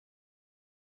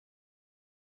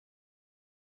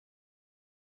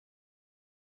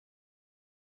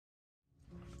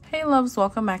Hey loves,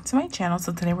 welcome back to my channel.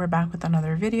 So today we're back with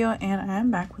another video and I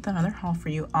am back with another haul for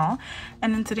you all.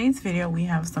 And in today's video we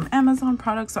have some Amazon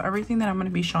products. So everything that I'm going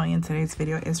to be showing in today's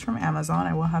video is from Amazon.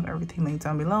 I will have everything linked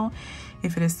down below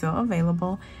if it is still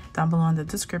available, down below in the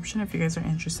description if you guys are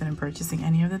interested in purchasing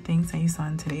any of the things that you saw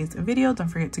in today's video. Don't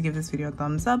forget to give this video a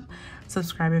thumbs up,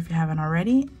 subscribe if you haven't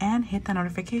already, and hit that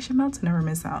notification bell to never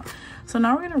miss out. So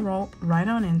now we're going to roll right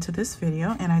on into this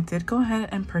video, and I did go ahead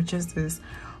and purchase this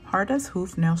Hard as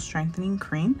Hoof Nail Strengthening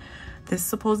Cream. This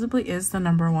supposedly is the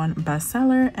 #1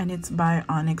 bestseller and it's by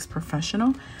Onyx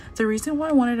Professional. The reason why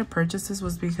I wanted to purchase this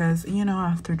was because, you know,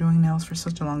 after doing nails for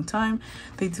such a long time,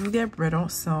 they do get brittle.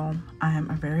 So I am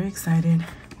very excited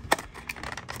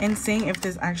in seeing if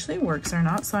this actually works or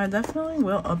not. So I definitely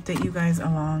will update you guys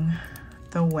along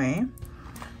the way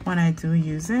when I do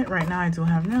use it. Right now I do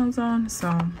have nails on,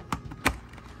 so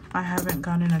I haven't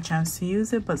gotten a chance to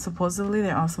use it, but supposedly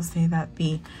they also say that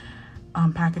the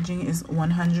packaging is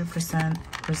 100%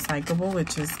 recyclable,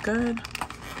 which is good.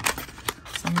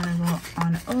 So I'm gonna go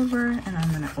on over and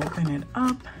I'm gonna open it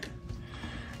up.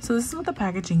 So this is what the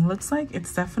packaging looks like.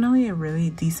 It's definitely a really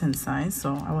decent size,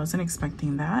 so I wasn't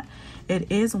expecting that.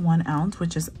 It is 1 ounce,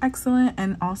 which is excellent.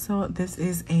 And also this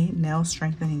is a nail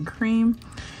strengthening cream.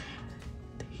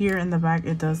 Here in the back,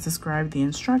 it does describe the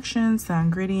instructions, the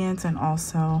ingredients, and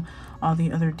also all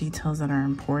the other details that are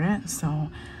important.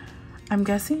 So I'm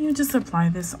guessing you just apply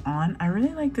this on. I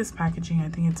really like this packaging. I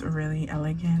think it's really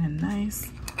elegant and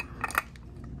nice.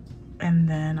 And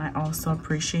then I also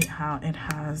appreciate how it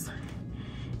has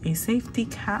a safety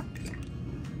cap.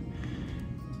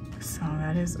 So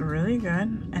that is really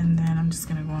good. And then I'm just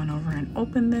gonna go on over and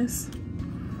open this.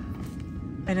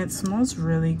 And it smells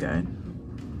really good.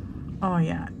 Oh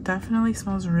yeah, definitely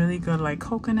smells really good, like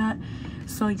coconut.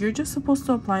 So you're just supposed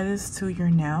to apply this to your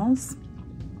nails,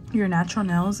 your natural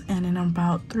nails, and in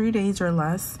about 3 days or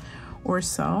less or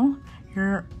so,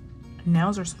 your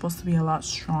nails are supposed to be a lot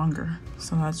stronger.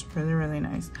 So that's really, really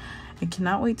nice. I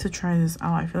cannot wait to try this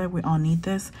out. I feel like we all need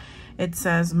this. It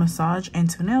says massage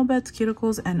into nail beds,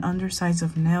 cuticles, and undersides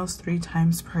of nails 3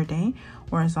 times per day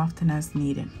or as often as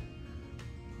needed.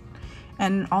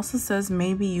 And it also says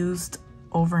may be used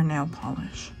over nail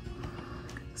polish.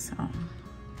 So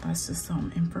that's just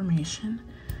some information.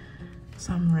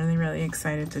 So I'm really, really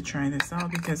excited to try this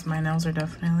out because my nails are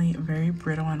definitely very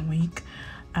brittle and weak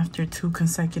after 2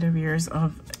 consecutive years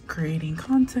of creating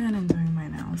content and doing my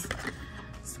nails.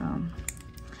 So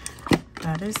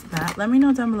that is that. Let me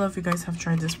know down below if you guys have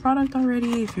tried this product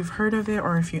already, if you've heard of it,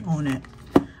 or if you own it.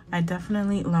 I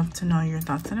definitely love to know your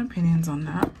thoughts and opinions on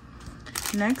that.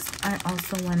 Next, I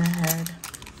also went ahead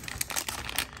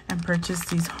and purchased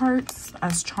these hearts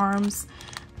as charms.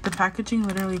 The packaging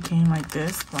literally came like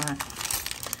this, but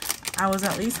I was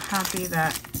at least happy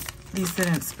that these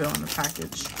didn't spill in the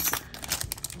package.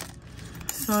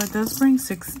 So it does bring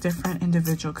 6 different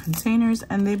individual containers,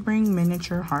 and they bring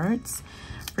miniature hearts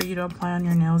for you to apply on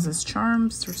your nails as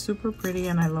charms. They're super pretty,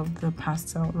 and I love the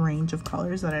pastel range of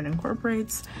colors that it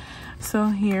incorporates. So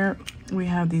here we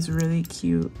have these really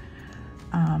cute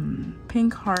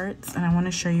pink hearts, and I want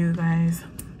to show you guys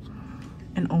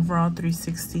an overall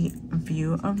 360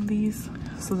 view of these.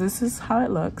 So this is how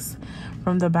it looks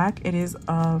from the back. It is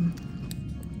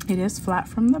flat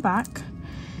from the back.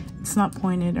 It's not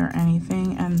pointed or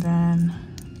anything. And then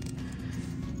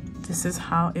this is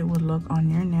how it would look on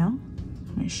your nail.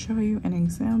 Let me show you an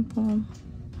example.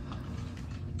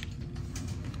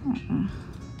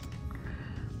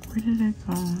 Where did it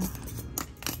go?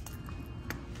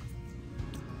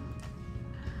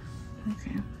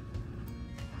 Okay.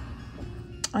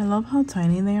 I love how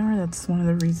tiny they are. That's one of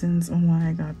the reasons why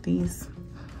I got these.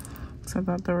 So I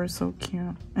thought they were so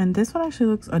cute. And this one actually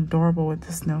looks adorable with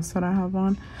this nail set I have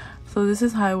on. So this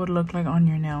is how it would look like on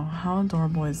your nail. How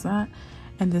adorable is that?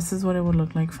 And this is what it would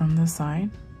look like from the side.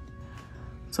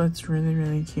 So it's really,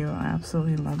 really cute. I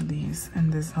absolutely love these.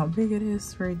 And this is how big it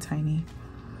is. Very tiny.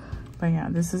 But yeah,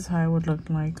 this is how it would look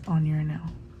like on your nail.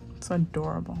 It's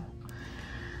adorable.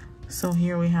 So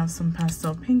here we have some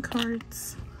pastel pink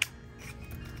hearts.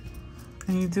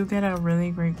 And you do get a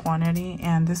really great quantity,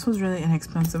 and this was really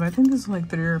inexpensive. I think this was like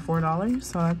 $3 or $4,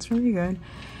 so that's really good.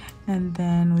 And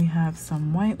then we have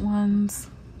some white ones.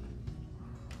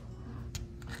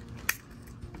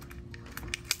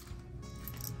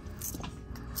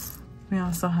 We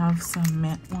also have some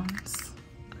mint ones.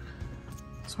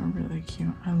 So really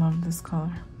cute. I love this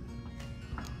color.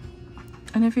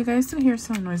 And if you guys do hear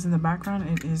some noise in the background,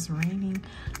 it is raining.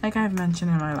 Like I've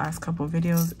mentioned in my last couple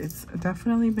videos, it's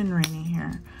definitely been raining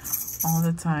here all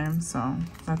the time. So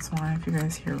that's why if you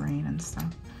guys hear rain and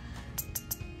stuff.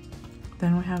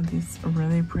 Then we have this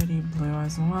really pretty blue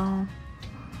as well.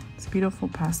 It's beautiful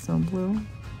pastel blue.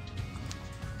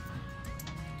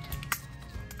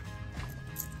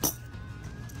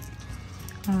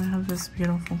 And we have this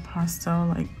beautiful pastel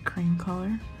like cream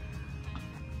color.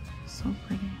 So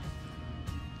pretty.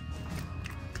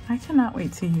 I cannot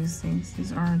wait to use these.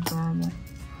 These are adorable.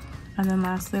 And then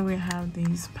lastly, we have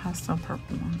these pastel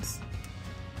purple ones.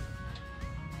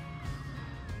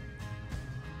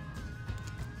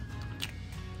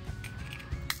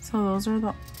 So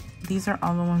these are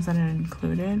all the ones that are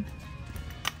included.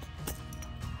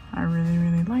 I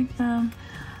really like them.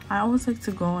 I always like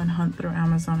to go and hunt through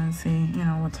Amazon and see, you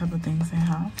know, what type of things they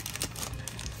have.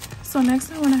 So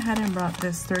next I went ahead and brought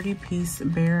this 30-piece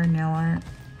bare nail art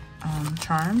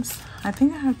charms. I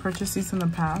think I had purchased these in the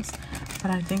past,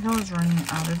 but I think I was running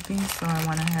out of these, so I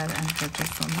went ahead and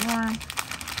purchased some more.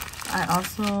 I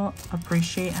also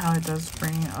appreciate how it does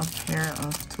bring a pair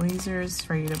of tweezers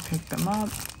for you to pick them up.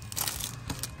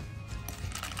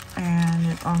 And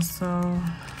it also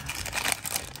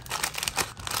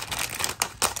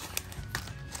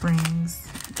brings,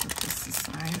 put this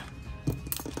aside.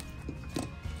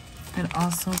 It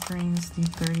also brings the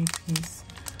 30-piece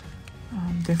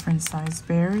different size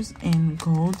bears in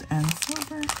gold and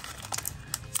silver.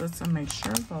 So it's a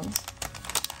mixture of both.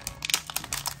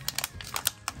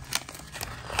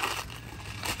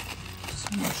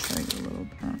 Just want to show you a little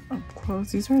bit up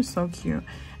close. These are so cute.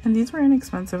 And these were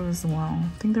inexpensive as well. I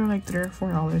think they're like $3 or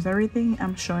 $4. Everything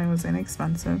I'm showing was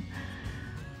inexpensive.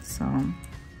 So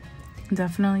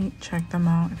definitely check them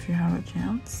out if you have a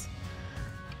chance.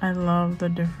 I love the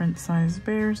different size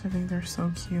bears. I think they're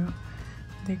so cute.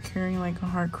 They're carrying like a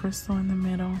heart crystal in the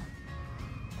middle.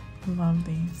 I love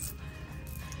these.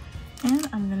 And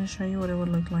I'm gonna show you what it would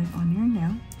look like on your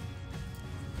nail.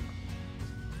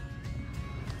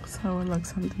 So it would look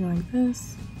something like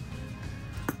this.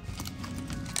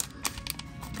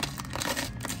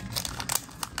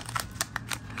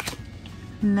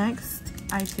 Next,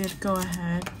 I did go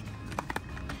ahead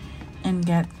and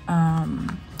get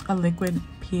a liquid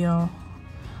peel.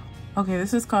 Okay,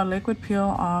 this is called liquid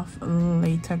peel off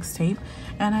latex tape,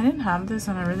 and I didn't have this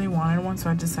and I really wanted one, so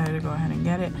I decided to go ahead and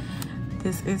get it.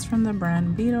 This is from the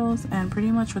brand Beetles, and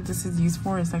pretty much what this is used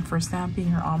for is like for stamping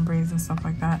your ombres and stuff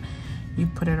like that. You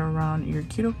put it around your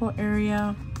cuticle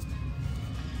area,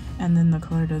 and then the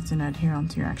color doesn't adhere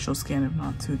onto your actual skin, if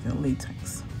not to the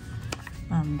latex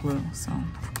glue. So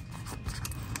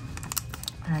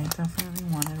I definitely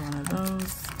wanted one of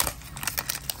those.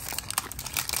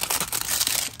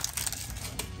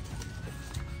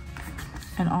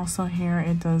 And also here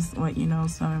it does let you know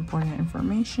some important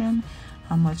information,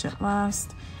 how much it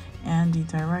lasts, and the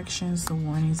directions, the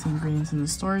warnings, the ingredients, and the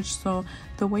storage. So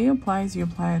the way it applies, you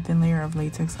apply a thin layer of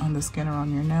latex on the skin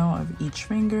around your nail of each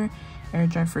finger, air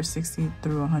dry for 60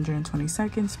 through 120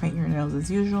 seconds, paint your nails as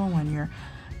usual. When your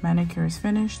manicure is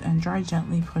finished, and dry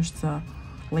gently, push the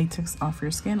latex off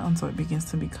your skin until it begins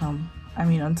to come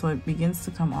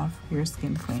off your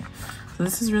skin clean. So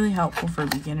this is really helpful for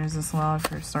beginners as well, if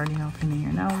you're starting out painting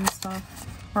your nails and stuff,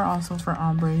 or also for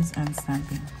ombres and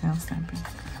stamping, nail stamping.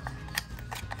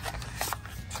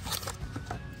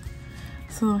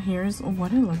 So here's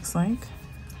what it looks like.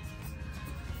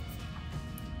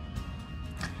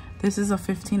 This is a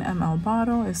 15 ml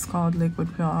bottle. It's called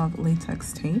Liquid Peel Off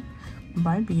Latex Tape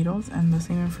by Beetles, and the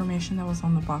same information that was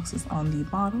on the box is on the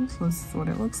bottle. So this is what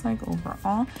it looks like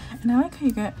overall, and I like how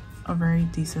you get a very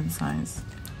decent size.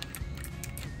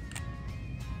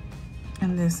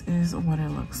 And this is what it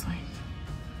looks like,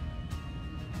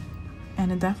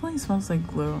 and it definitely smells like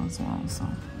glue as well. So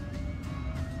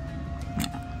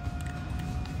yeah.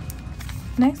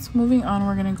 Next, moving on,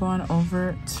 we're gonna go on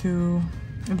over to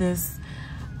this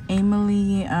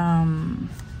Emily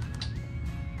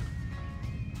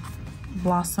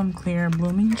Blossom Clear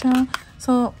Blooming Gel.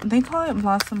 So they call it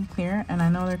Blossom Clear, and I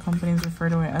know their companies refer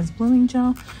to it as Blooming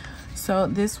Gel. So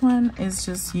this one is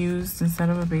just used instead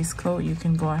of a base coat. You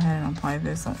can go ahead and apply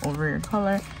this over your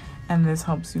color, and this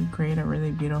helps you create a really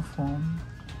beautiful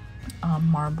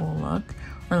marble look,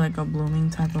 or like a blooming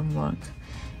type of look.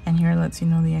 And here it lets you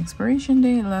know the expiration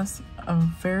date. It lasts a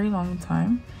very long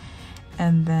time.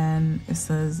 And then it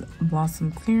says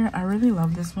Blossom Clear. I really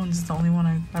love this one. It's the only one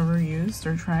I've ever used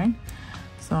or tried,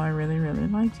 so I really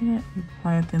like it. You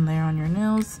apply a thin layer on your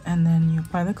nails, and then you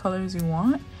apply the colors you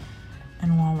want,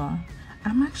 and voila.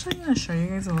 I'm actually going to show you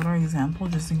guys a little example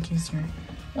just in case you're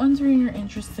wondering, you're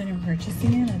interested in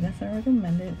purchasing it. I definitely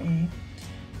recommend it, A.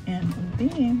 And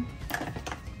B,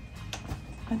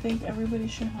 I think everybody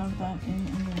should have that in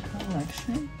their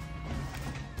collection.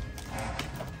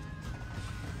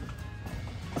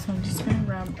 So I'm just going to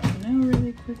grab a nail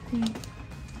really quickly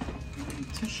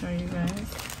to show you guys.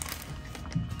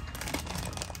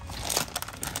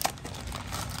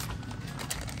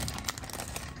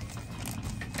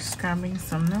 Just grabbing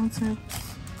some nail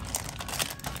tips.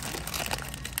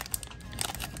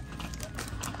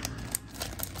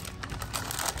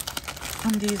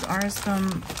 And these are some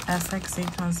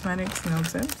SXA Cosmetics nail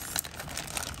tips.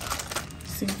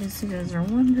 So in case you guys are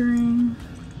wondering,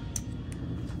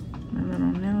 my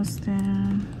little nail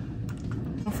stand.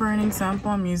 For an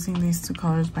example, I'm using these two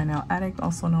colors by Nail Addict,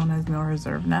 also known as Nail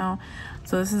Reserve Now.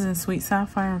 So this is in Sweet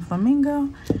Sapphire and Flamingo.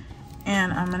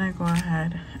 And I'm gonna go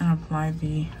ahead and apply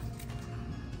the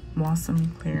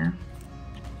Blossom Clear.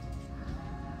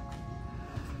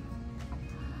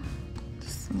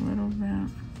 Just a little bit.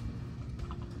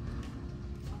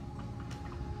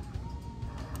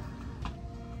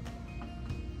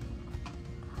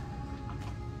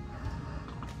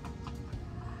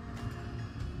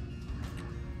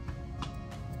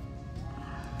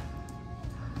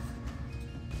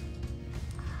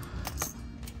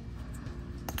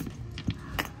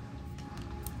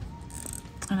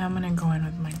 And I'm gonna go in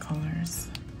with my colors.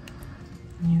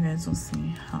 And you guys will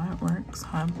see how it works,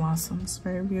 how it blossoms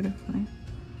very beautifully.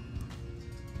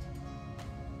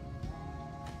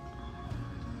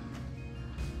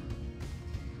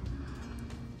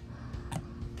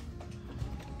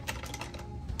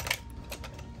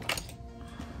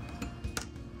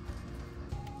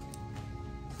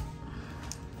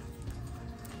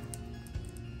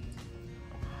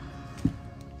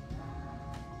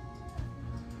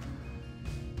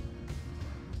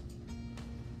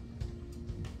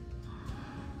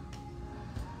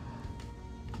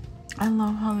 I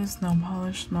love how this nail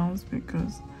polish smells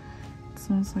because it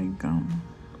smells like gum.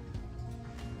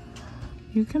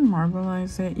 You can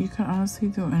marbleize it. You can honestly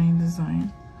do any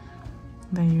design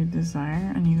that you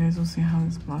desire, and you guys will see how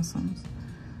this blossoms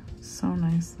so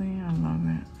nicely. I love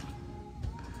it.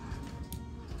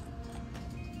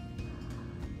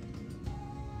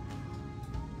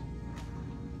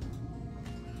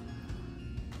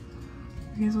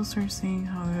 You guys will start seeing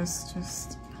how this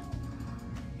just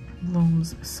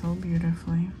blooms so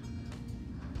beautifully.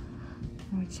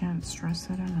 We can't stress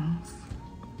it enough.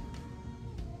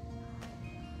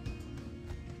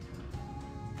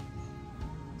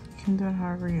 You can do it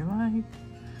however you like,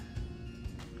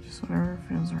 just whatever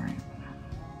feels right.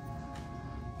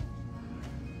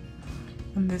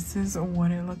 And this is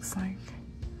what it looks like.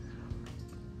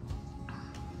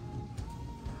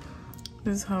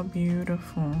 This is how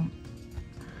beautiful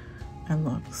it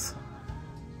looks.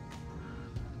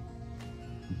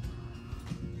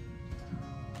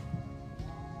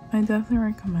 I definitely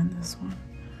recommend this one.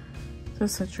 It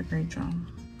does such a great job.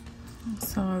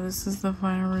 So this is the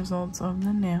final results of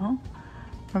the nail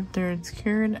after it's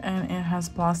cured and it has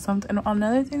blossomed. And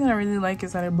another thing that I really like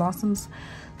is that it blossoms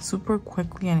super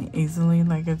quickly and easily.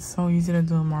 Like, it's so easy to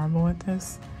do a marble with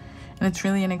this, and it's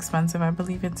really inexpensive. I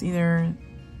believe it's either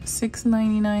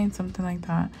 $6.99, something like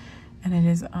that, and it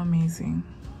is amazing.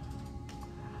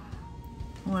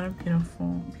 What a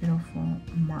beautiful, beautiful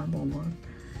marble look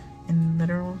in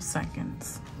literal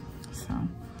seconds. So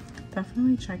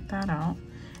definitely check that out.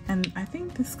 And I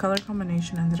think this color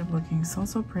combination ended up looking so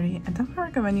pretty. I definitely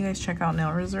recommend you guys check out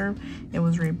Nail Reserve. It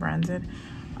was rebranded.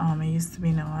 It used to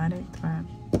be Nail Addict,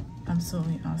 but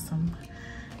absolutely awesome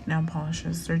nail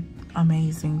polishes. They're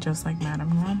amazing, just like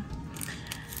Madame One.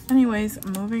 Anyways,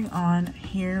 moving on,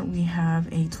 here we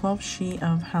have a 12 sheet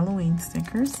of Halloween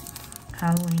stickers.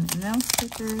 Halloween nail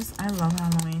stickers. I love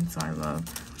Halloween, so I love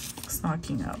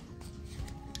stocking up.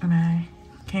 And I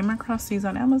came across these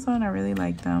on Amazon. I really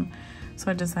like them, so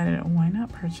I decided, why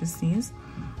not purchase these?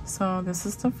 So this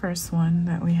is the first one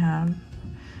that we have.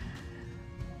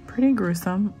 Pretty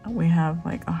gruesome. We have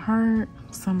like a heart,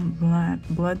 some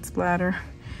blood splatter,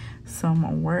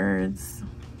 some words.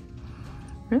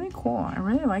 Really cool. I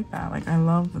really like that. Like, I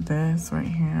love this right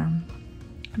here.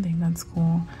 I think that's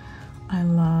cool. I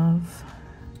love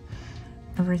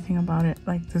everything about it.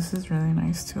 Like, this is really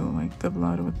nice too. Like the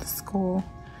blood with the skull.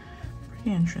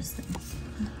 Pretty interesting.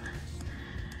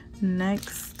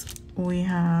 Next, we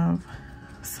have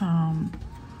some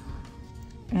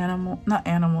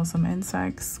some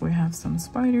insects. We have some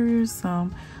spiders,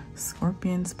 some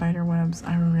scorpion spider webs.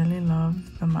 I really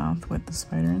love the mouth with the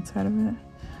spider inside of it.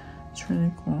 It's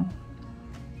really cool.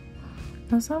 It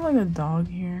does have like a dog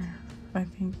here. I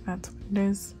think that's what it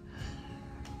is.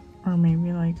 Or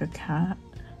maybe like a cat.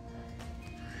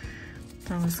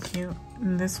 That was cute.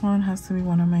 And this one has to be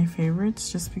one of my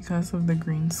favorites just because of the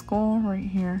green skull right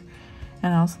here.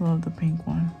 And I also love the pink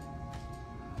one.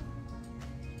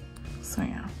 So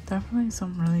yeah, definitely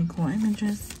some really cool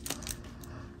images.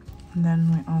 And then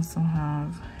we also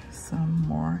have some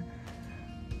more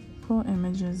cool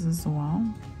images as well.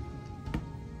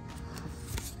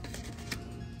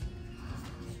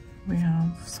 We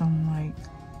have some like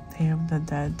Day of the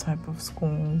Dead type of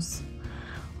skulls,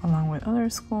 along with other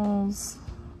skulls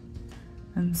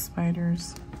and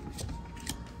spiders.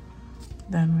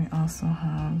 Then we also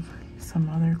have some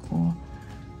other cool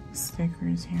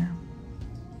stickers here.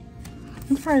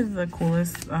 It's probably the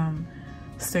coolest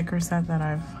sticker set that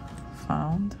I've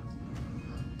found.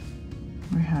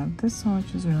 We have this one,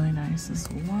 which is really nice as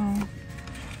well.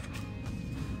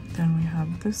 Then we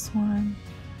have this one.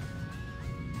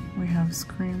 We have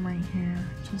Scream right here,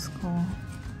 which is cool.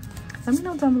 Let me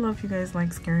know down below if you guys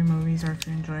like scary movies or if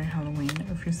you enjoy Halloween,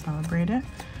 if you celebrate it.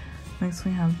 Next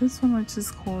we have this one, which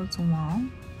is cool as well.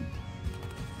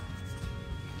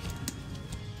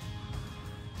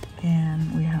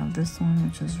 And we have this one,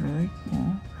 which is really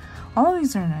cool. All of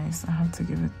these are nice. I have to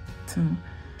give it to them.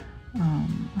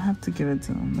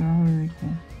 They're all really cool.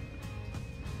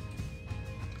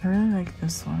 I really like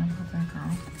this one with that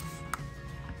girl.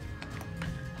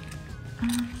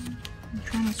 I'm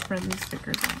trying to spread these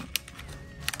stickers out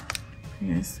for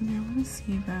you guys to be able to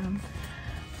see them.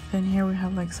 Then here we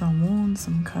have like some wounds,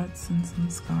 some cuts, and some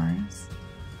scars.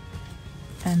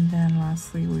 And then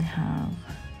lastly we have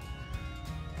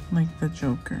like the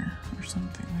Joker or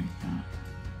something like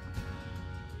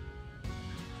that.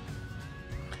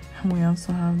 And we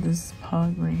also have this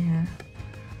pug right here.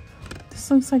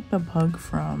 This looks like the pug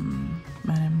from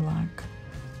Men in Black.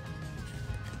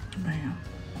 But yeah.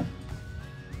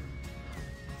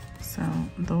 So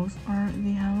those are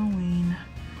the Halloween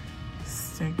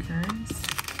stickers.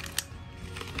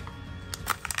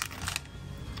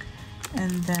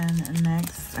 And then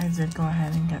next I did go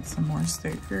ahead and get some more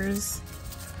stickers.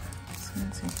 Just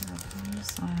gonna take it up on the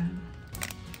side.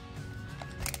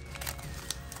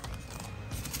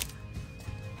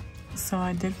 So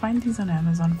I did find these on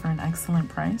Amazon for an excellent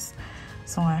price,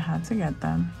 so I had to get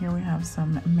them. Here we have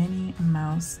some Minnie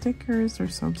Mouse stickers. They're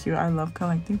so cute. I love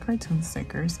collecting cartoon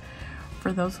stickers.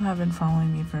 For those who have been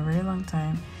following me for a very long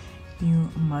time, you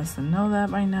must know that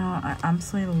by now. I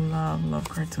absolutely love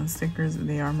cartoon stickers.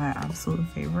 They are my absolute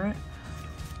favorite.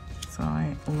 So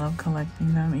I love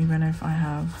collecting them, even if I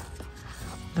have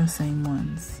the same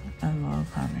ones. I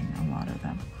love having a lot of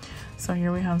them. So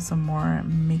here we have some more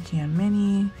Mickey and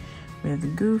Minnie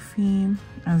with Goofy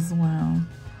as well.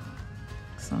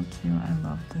 So cute. I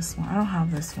love this one. I don't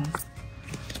have this one.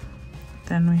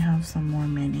 Then we have some more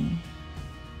Minnie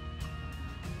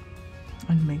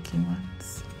and Mickey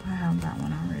ones. I have that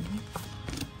one already.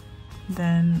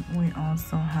 Then we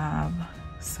also have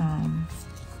some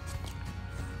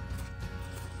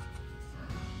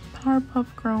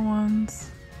Powerpuff Girl ones,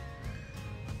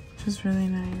 which is really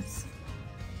nice.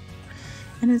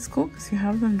 And it's cool because you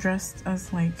have them dressed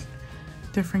as like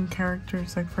different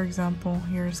characters. Like for example,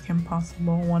 here's Kim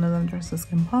Possible. One of them dressed as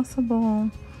Kim Possible.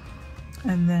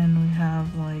 And then we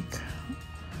have like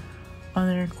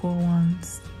other cool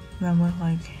ones. Them with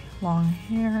like long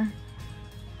hair.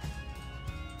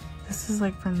 This is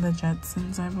like from the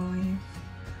Jetsons, I believe.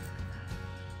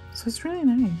 So it's really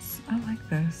nice. I like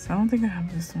this. I don't think I have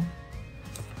this one.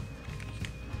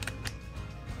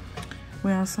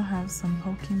 We also have some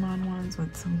Pokemon ones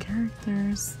with some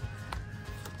characters.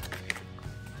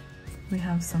 We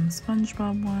have some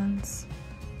SpongeBob ones.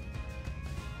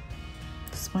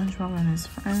 SpongeBob and his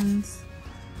friends.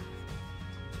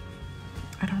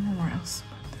 I don't know where else to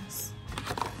put this.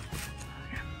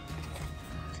 Okay.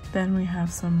 Then we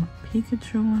have some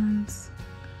Pikachu ones.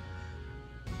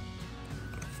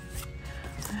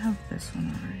 I have this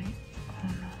one already.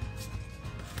 Oh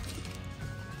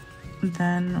no.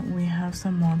 Then we have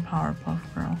some more Powerpuff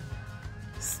Girl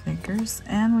stickers.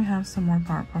 And we have some more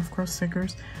Powerpuff Girl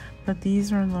stickers. But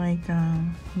these are like a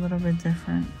little bit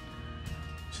different,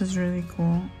 which is really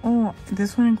cool. Oh,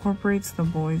 this one incorporates the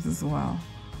boys as well.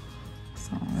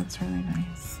 So that's really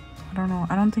nice. I don't know.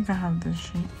 I don't think I have this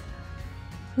sheet.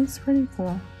 It's pretty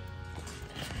cool.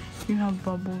 You have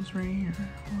Bubbles right here.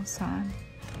 Oh, sad.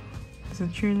 There's a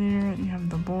cheerleader. You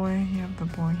have the boy. You have the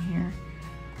boy here.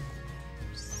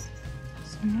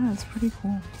 So yeah, it's pretty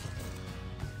cool.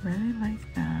 Really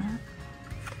like that.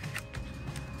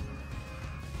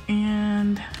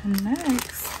 And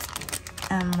next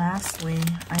and lastly,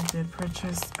 I did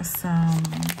purchase some,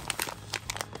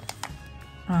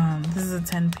 this is a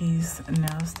 10-piece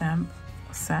nail stamp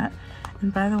set.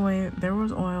 And by the way, there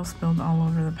was oil spilled all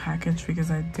over the package because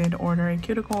I did order a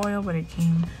cuticle oil, but it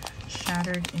came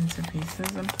shattered into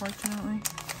pieces, unfortunately.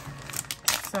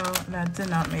 So that did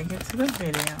not make it to the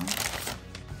video.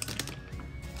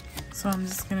 So I'm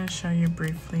just gonna show you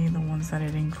briefly the ones that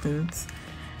it includes.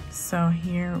 So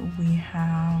here we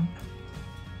have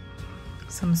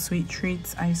some sweet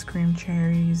treats, ice cream,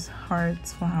 cherries,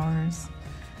 hearts, flowers.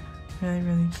 Really,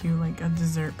 really cute, like a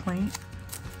dessert plate.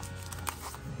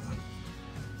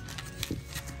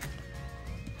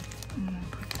 I'm gonna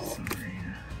put this over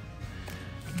here.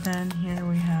 Then here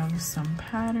we have some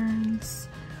patterns.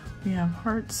 We have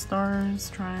hearts,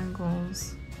 stars,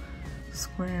 triangles,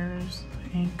 squares,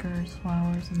 anchors,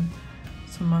 flowers, and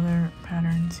some other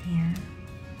patterns here.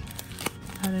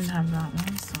 I didn't have that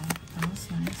one, so that was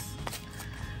nice.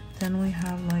 Then we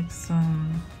have like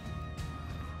some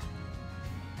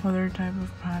other type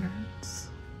of patterns.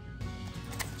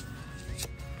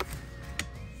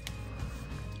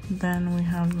 Then we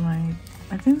have like,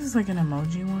 I think this is like an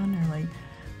emoji one or like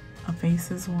a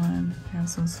faces one. We have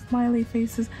some smiley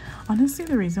faces. Honestly,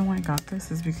 the reason why I got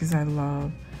this is because I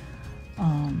love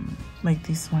like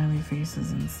these smiley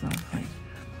faces and stuff. Like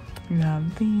you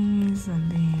have these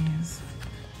and these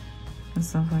and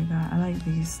stuff like that. I like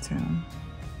these too.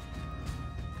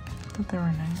 Thought they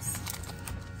were nice.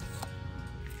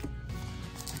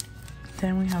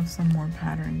 Then we have some more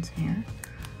patterns here.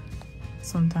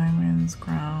 Some diamonds,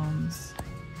 crowns,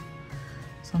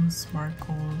 some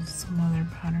sparkles, some other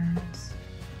patterns.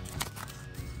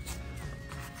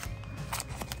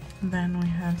 Then we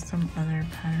have some other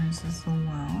patterns as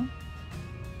well.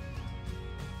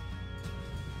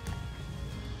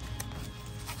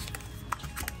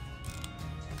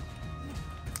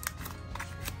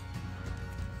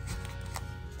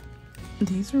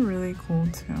 These are really cool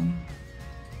too.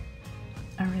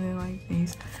 I really like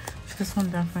these. This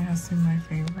one definitely has to be my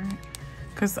favorite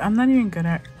because I'm not even good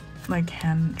at like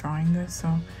hand drawing this,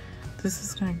 so this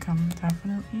is gonna come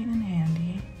definitely in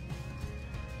handy.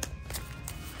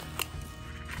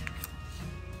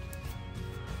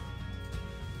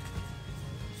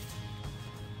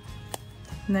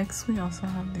 Next we also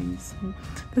have these.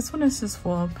 This one is just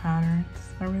full of patterns.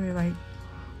 I really like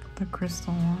the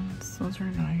crystal ones. Those are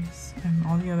nice, and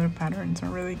all the other patterns are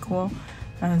really cool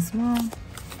as well.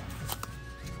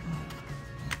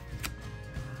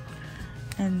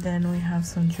 And then we have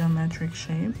some geometric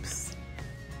shapes,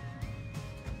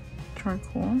 which are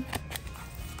cool.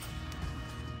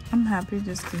 I'm happy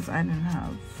just because I didn't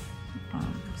have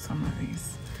some of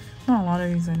these. No, a lot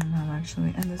of these I didn't have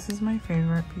actually. And this is my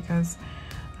favorite because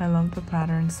I love the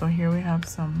pattern. So here we have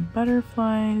some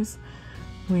butterflies.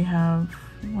 We have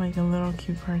like a little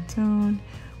cute cartoon.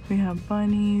 We have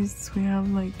bunnies. We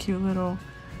have like cute little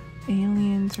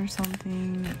aliens or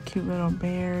something. Cute little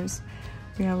bears.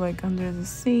 We have like under the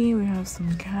sea. We have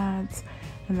some cats.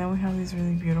 And then we have these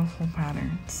really beautiful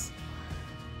patterns.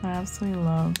 I absolutely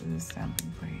love this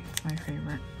stamping plate. It's my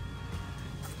favorite.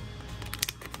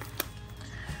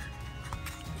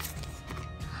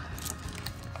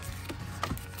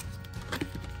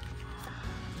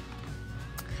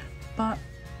 But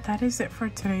that is it for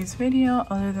today's video.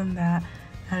 Other than that,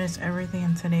 that is everything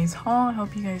in today's haul. I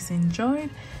hope you guys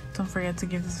enjoyed. Don't forget to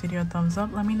give this video a thumbs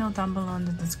up. Let me know down below in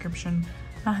the description.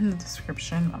 Not in the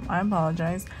description, I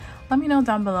apologize. Let me know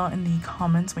down below in the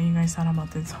comments what you guys thought about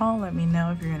this haul. Let me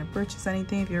know if you're going to purchase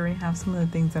anything, if you already have some of the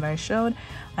things that I showed.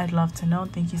 I'd love to know.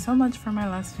 Thank you so much for my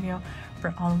last video,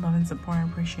 for all the love and support. I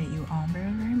appreciate you all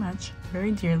very, very much,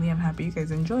 very dearly. I'm happy you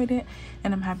guys enjoyed it,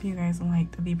 and I'm happy you guys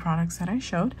liked the products that I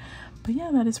showed. But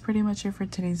yeah, that is pretty much it for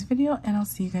today's video, and I'll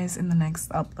see you guys in the next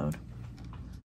upload.